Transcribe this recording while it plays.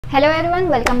Hello everyone,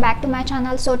 welcome back to my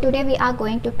channel. So today we are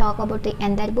going to talk about the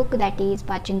another book, that is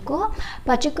Pachinko.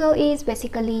 Pachinko is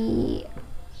basically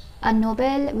a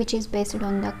novel which is based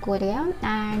on the Korea,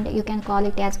 and you can call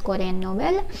it as Korean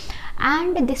novel.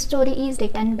 And this story is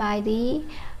written by the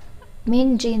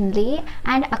Min Jin Lee,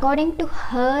 and according to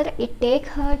her, it take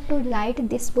her to write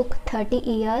this book 30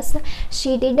 years.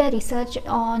 She did a research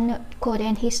on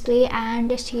Korean history,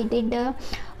 and she did a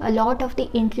lot of the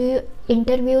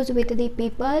interviews with the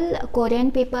people,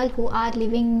 Korean people who are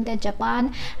living in the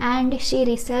Japan, and she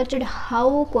researched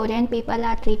how Korean people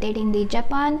are treated in the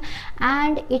Japan,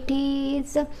 and it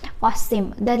is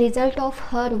awesome. The result of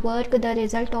her work, the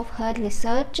result of her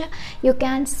research, you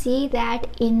can see that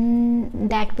in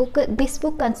that book. This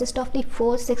book consists of the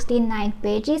 469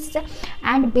 pages,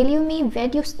 and believe me,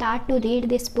 when you start to read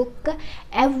this book,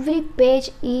 every page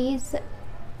is,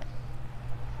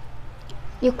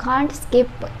 you can't skip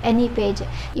any page,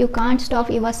 you can't stop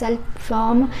yourself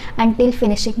from until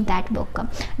finishing that book.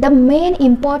 The main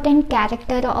important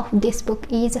character of this book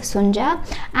is Sunja,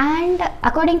 and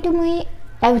according to me,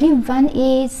 every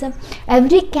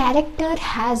character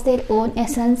has their own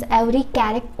essence. Every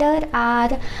character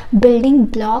are building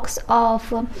blocks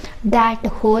of that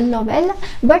whole novel,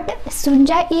 but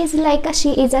Sunja is like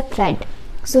she is a thread.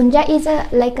 Sunja is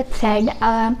like a thread,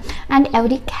 and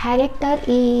every character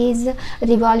is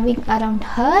revolving around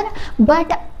her,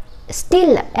 but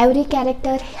still every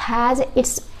character has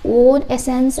its own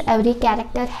essence, every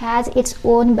character has its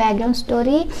own background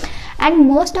story. And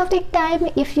most of the time,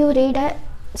 if you read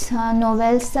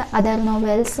novels, other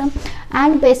novels,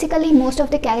 and basically most of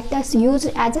the characters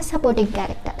used as a supporting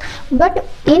character, but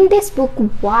in this book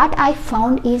what I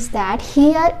found is that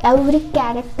here every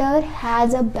character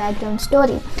has a background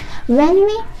story. When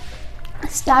we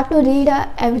start to read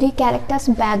every character's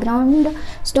background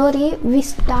story, we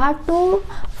start to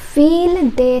feel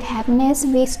their happiness,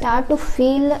 we start to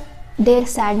feel their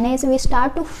sadness, we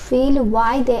start to feel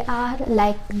why they are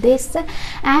like this,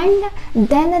 and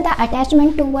then the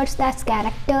attachment towards those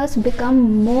characters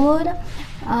become more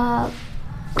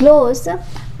close.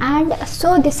 And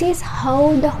so this is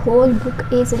how the whole book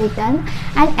is written.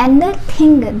 And another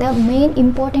thing, the main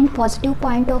important positive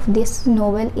point of this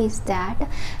novel is that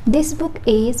this book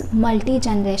is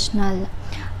multi-generational.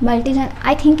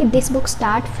 I think this book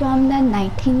starts from the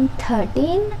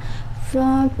 1913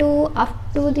 up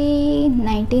to the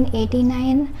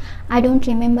 1989. I don't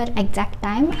remember exact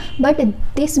time, but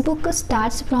this book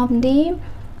starts from the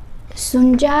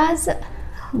Sunja's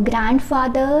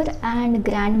grandfather and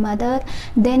grandmother,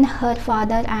 then her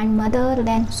father and mother,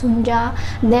 then Sunja,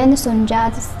 then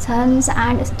Sunja's sons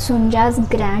and Sunja's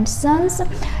grandsons.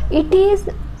 It is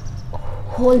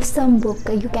wholesome book,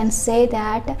 you can say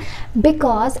that,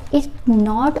 because it's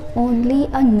not only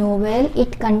a novel,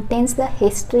 it contains the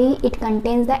history, it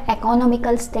contains the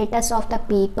economical status of the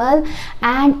people,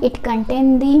 and it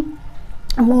contains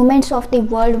the moments of the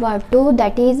World War II,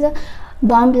 that is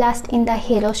bomb blast in the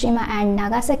Hiroshima and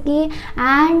Nagasaki,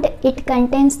 and it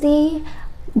contains the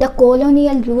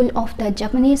colonial rule of the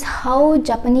Japanese, how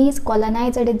Japanese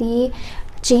colonized the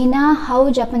China, how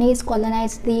Japanese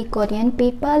colonized the Korean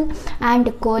people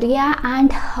and Korea,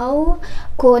 and how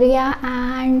Korea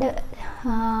and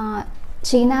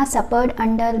China suffered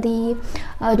under the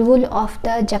rule of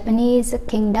the Japanese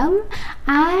kingdom.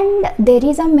 And there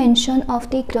is a mention of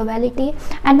the cruelty,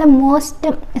 and the most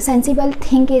sensible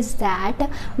thing is that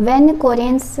when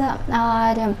Koreans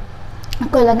are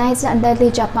colonized under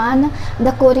the Japan,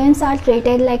 the Koreans are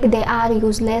treated like they are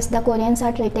useless, the Koreans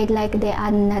are treated like they are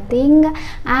nothing,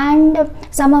 and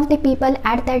some of the people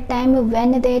at that time,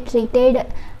 when they treated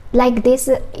like this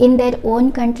in their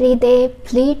own country, they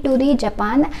flee to the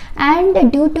Japan,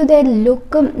 and due to their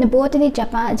look, both the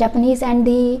Japanese and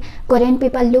the Korean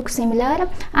people look similar,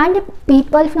 and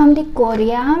people from the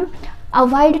Korea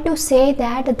avoid to say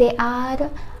that they are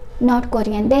not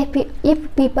Korean.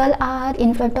 If people are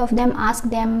in front of them, ask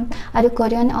them, are you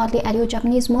Korean or are you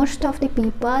Japanese, most of the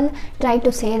people try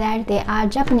to say that they are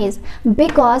Japanese,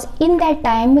 because in that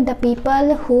time the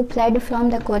people who fled from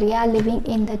the Korea living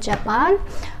in the Japan,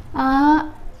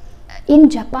 in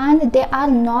Japan they are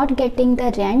not getting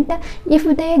the rent. If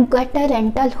they get a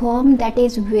rental home, that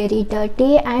is very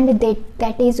dirty, and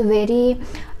that is very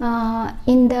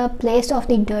in the place of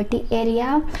the dirty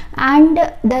area, and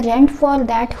the rent for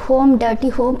that home, dirty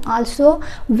home, also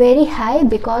very high,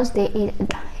 because he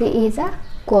is a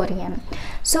Korean.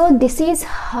 So this is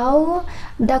how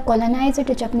the colonized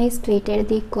Japanese treated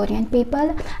the Korean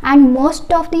people, and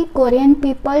most of the Korean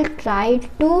people tried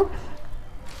to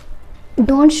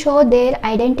don't show their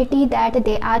identity that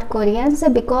they are Koreans,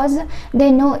 because they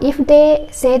know if they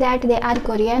say that they are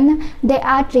Korean, they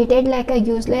are treated like a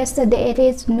useless. There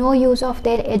is no use of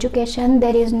their education,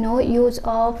 there is no use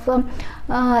of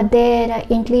their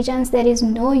intelligence, there is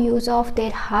no use of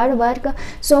their hard work.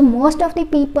 So most of the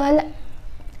people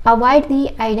avoid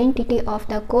the identity of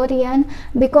the Korean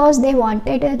because they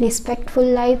wanted a respectful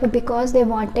life, because they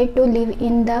wanted to live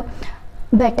in the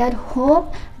better home.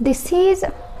 This is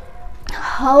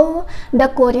how the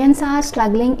Koreans are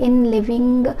struggling in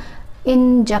living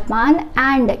in Japan,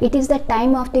 and it is the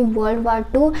time of the World War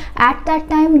II. At that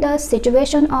time the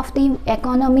situation of the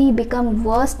economy become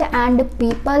worst, and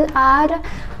people are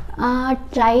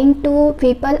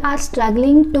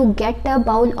struggling to get a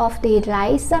bowl of the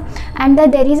rice. And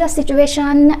there is a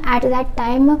situation at that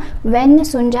time when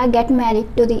Sunja get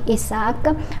married to the Isaac,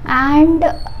 and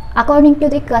according to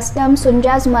the custom,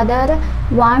 Sunja's mother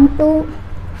want to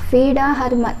feed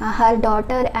her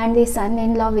daughter and the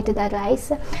son-in-law with the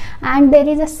rice, and there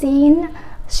is a scene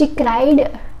she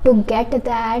cried to get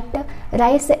that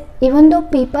rice, even though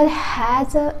people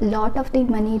has a lot of the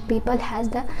money, people has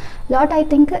the lot, I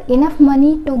think enough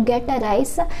money to get a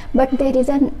rice, but there is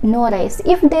no rice.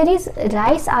 If there is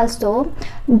rice also,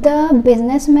 the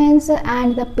businessmen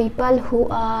and the people who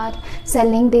are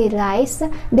selling the rice,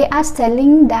 they are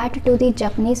selling that to the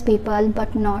Japanese people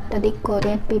but not to the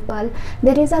Korean people.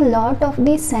 There is a lot of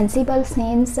these sensible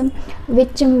scenes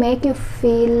which make you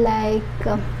feel like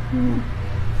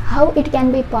how it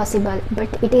can be possible, but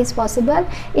it is possible.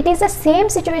 It is the same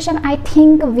situation. I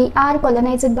think we are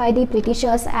colonized by the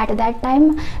Britishers at that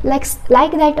time, like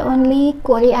that only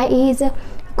Korea is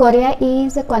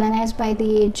colonized by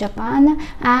the Japan.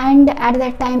 And at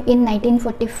that time in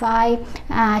 1945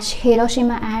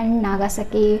 Hiroshima and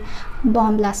Nagasaki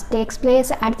bomb blast takes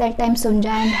place. At that time Sunja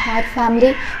and her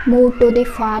family moved to the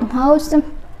farmhouse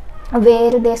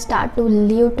where they start to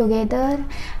live together.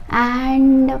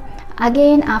 And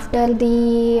again after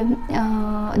the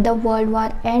World War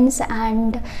ends,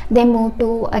 and they move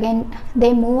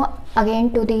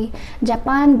again to the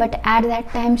Japan, but at that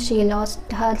time she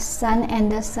lost her son, and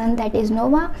the son, that is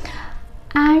Noah.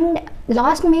 And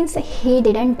lost means he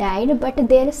didn't died, but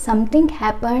there is something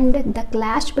happened, the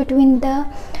clash between the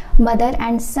mother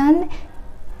and son.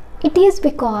 It is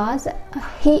because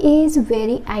he is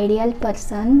very ideal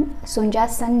person,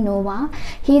 Sunja's son Noah.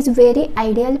 He is very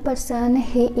ideal person,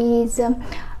 he is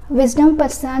wisdom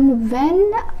person.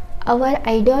 When our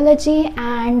ideology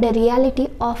and reality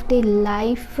of the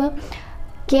life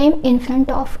came in front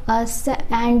of us,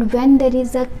 and when there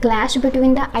is a clash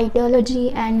between the ideology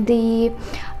and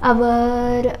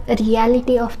our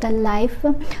reality of the life,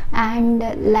 and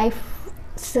life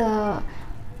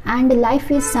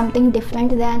is something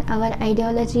different than our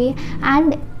ideology,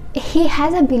 and he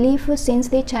has a belief since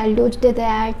the childhood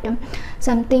that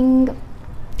something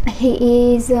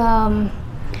he is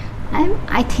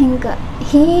I think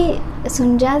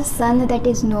Sunja's son, that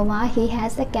is Noah, he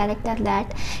has the character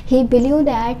that he believes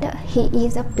that he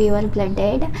is a pure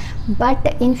blooded,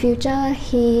 but in future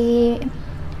he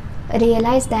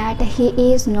realize that he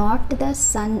is not the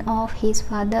son of his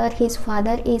father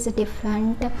is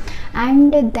different.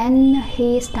 And then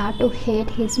he start to hate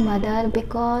his mother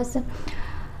because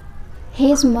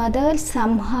his mother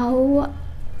somehow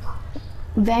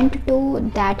went to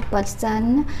that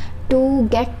person to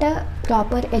get a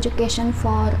proper education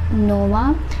for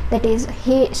Noah. That is,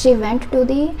 she went to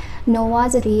the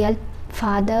Noah's real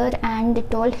father and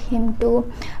told him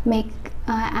to make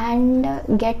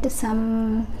and get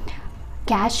some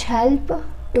cash help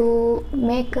to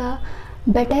make a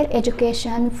better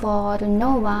education for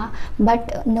Noah.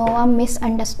 But Noah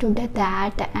misunderstood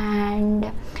that,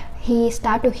 and he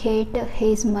started to hate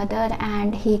his mother,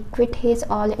 and he quit his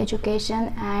all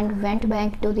education and went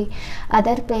back to the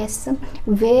other place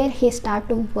where he started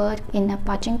to work in a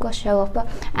Pachinko shop.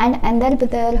 And another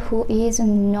brother who is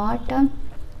not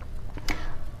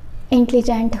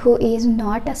intelligent, who is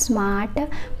not smart,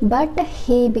 but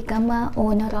he become a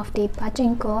owner of the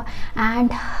Pachinko,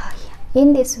 and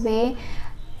in this way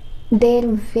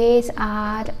their ways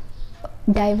are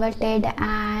diverted,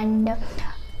 and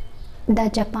the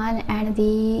Japan and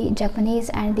the Japanese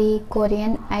and the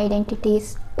Korean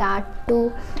identities start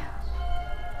to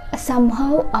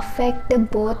somehow affect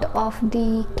both of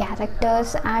the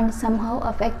characters and somehow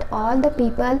affect all the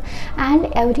people. And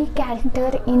every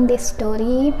character in this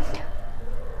story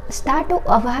start to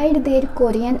avoid their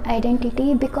Korean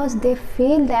identity because they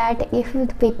feel that if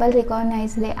people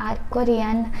recognize they are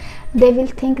Korean, they will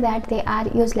think that they are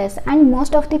useless. And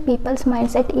most of the people's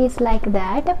mindset is like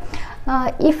that.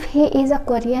 if he is a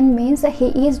Korean means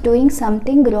he is doing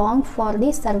something wrong for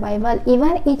the survival.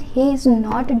 Even if he is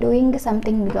not doing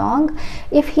something wrong,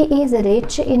 if he is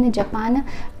rich in Japan,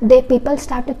 the people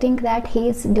start to think that he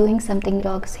is doing something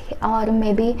wrong, or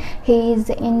maybe he is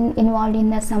involved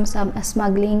in some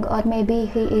smuggling, or maybe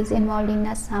he is involved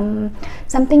in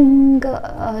something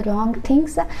wrong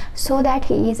things, so that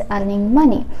he is earning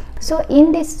money. So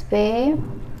in this way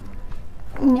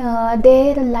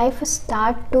their life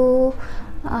start to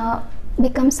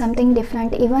become something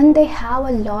different. Even they have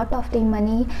a lot of the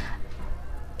money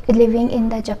living in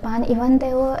the Japan, even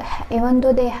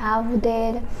though they have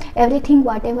their everything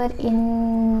whatever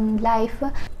in life,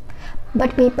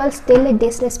 but people still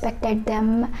disrespected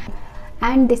them.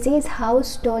 And this is how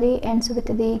story ends with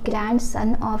the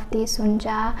grandson of the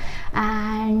Sunja.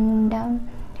 And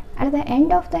at the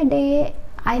end of the day,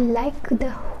 I like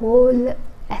the whole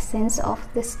essence of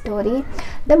the story.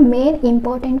 The main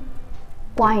important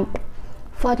point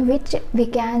for which we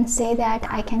can say that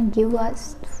I can give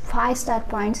us 5-star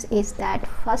points is that,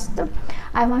 first,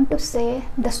 I want to say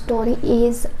the story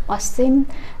is awesome.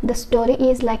 The story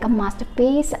is like a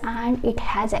masterpiece and it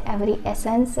has every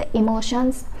essence,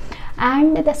 emotions.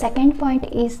 And the second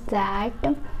point is that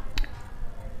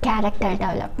character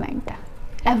development.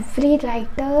 Every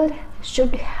writer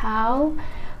should have,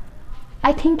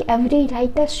 I think every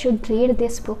writer should read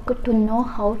this book to know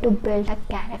how to build a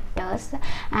characters,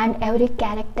 and every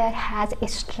character has a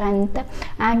strength.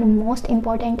 And most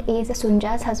important is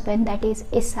Sunja's husband, that is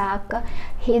Isaac.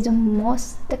 He is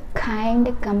most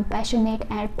kind, compassionate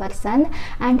person,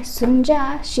 and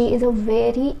Sunja, she is a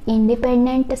very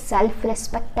independent,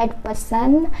 self-respected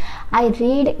person. I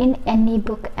read in any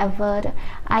book ever,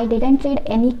 I didn't read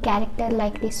any character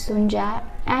like this Sunja,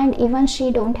 and even she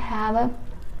don't have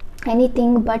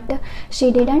anything, but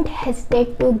she didn't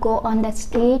hesitate to go on the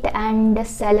street and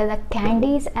sell the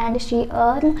candies, and she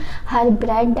earned her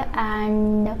bread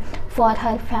and for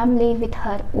her family with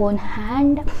her own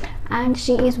hand. And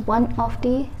she is one of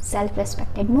the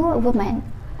self-respected women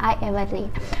I ever read.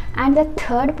 And the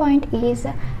third point is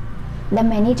the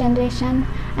many generation.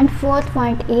 And fourth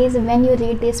point is, when you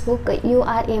read this book, you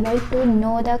are able to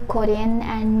know the Korean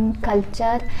and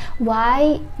culture,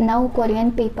 why now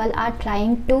Korean people are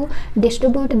trying to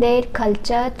distribute their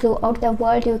culture throughout the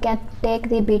world. You can take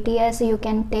the BTS, you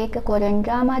can take a Korean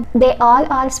drama, they all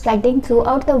are spreading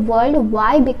throughout the world.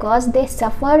 Why? Because they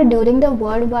suffered during the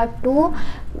World War II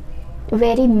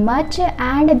very much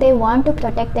and they want to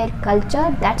protect their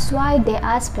culture. That's why they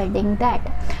are spreading that.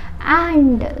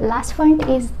 And last point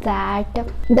is that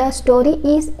the story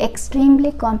is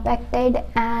extremely compacted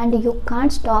and you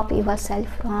can't stop yourself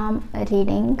from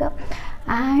reading.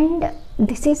 And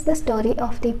this is the story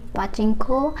of the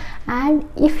Pachinko. And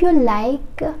if you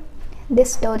like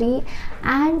this story,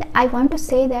 and I want to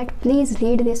say that please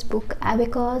read this book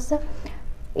because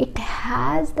it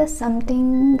has the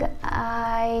something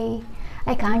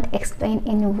I can't explain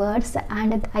in words,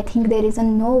 and I think there is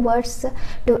no words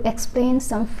to explain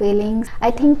some feelings. I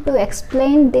think to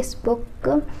explain this book,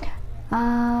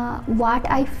 what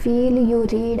I feel you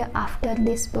read after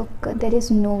this book, there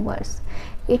is no words.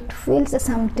 It feels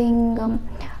something,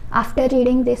 after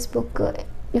reading this book,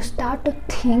 you start to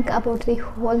think about the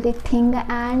whole thing,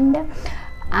 and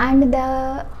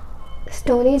the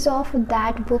stories of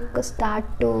that book start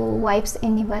to vibes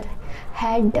in your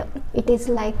head. It is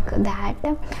like that,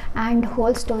 and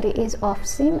whole story is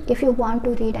awesome. If you want to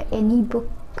read any book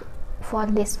for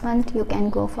this month, you can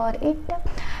go for it.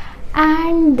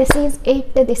 And this is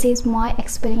it. This is my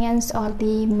experience or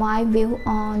my view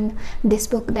on this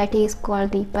book that is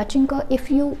called the Pachinko.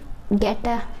 If you get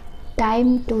a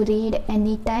time to read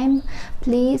anytime,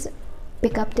 please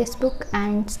pick up this book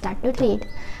and start to read.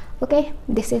 Okay,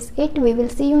 this is it. We will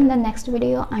see you in the next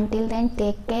video. Until then,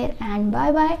 take care and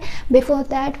bye bye. Before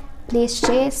that, please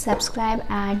share, subscribe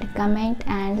and comment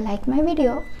and like my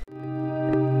video.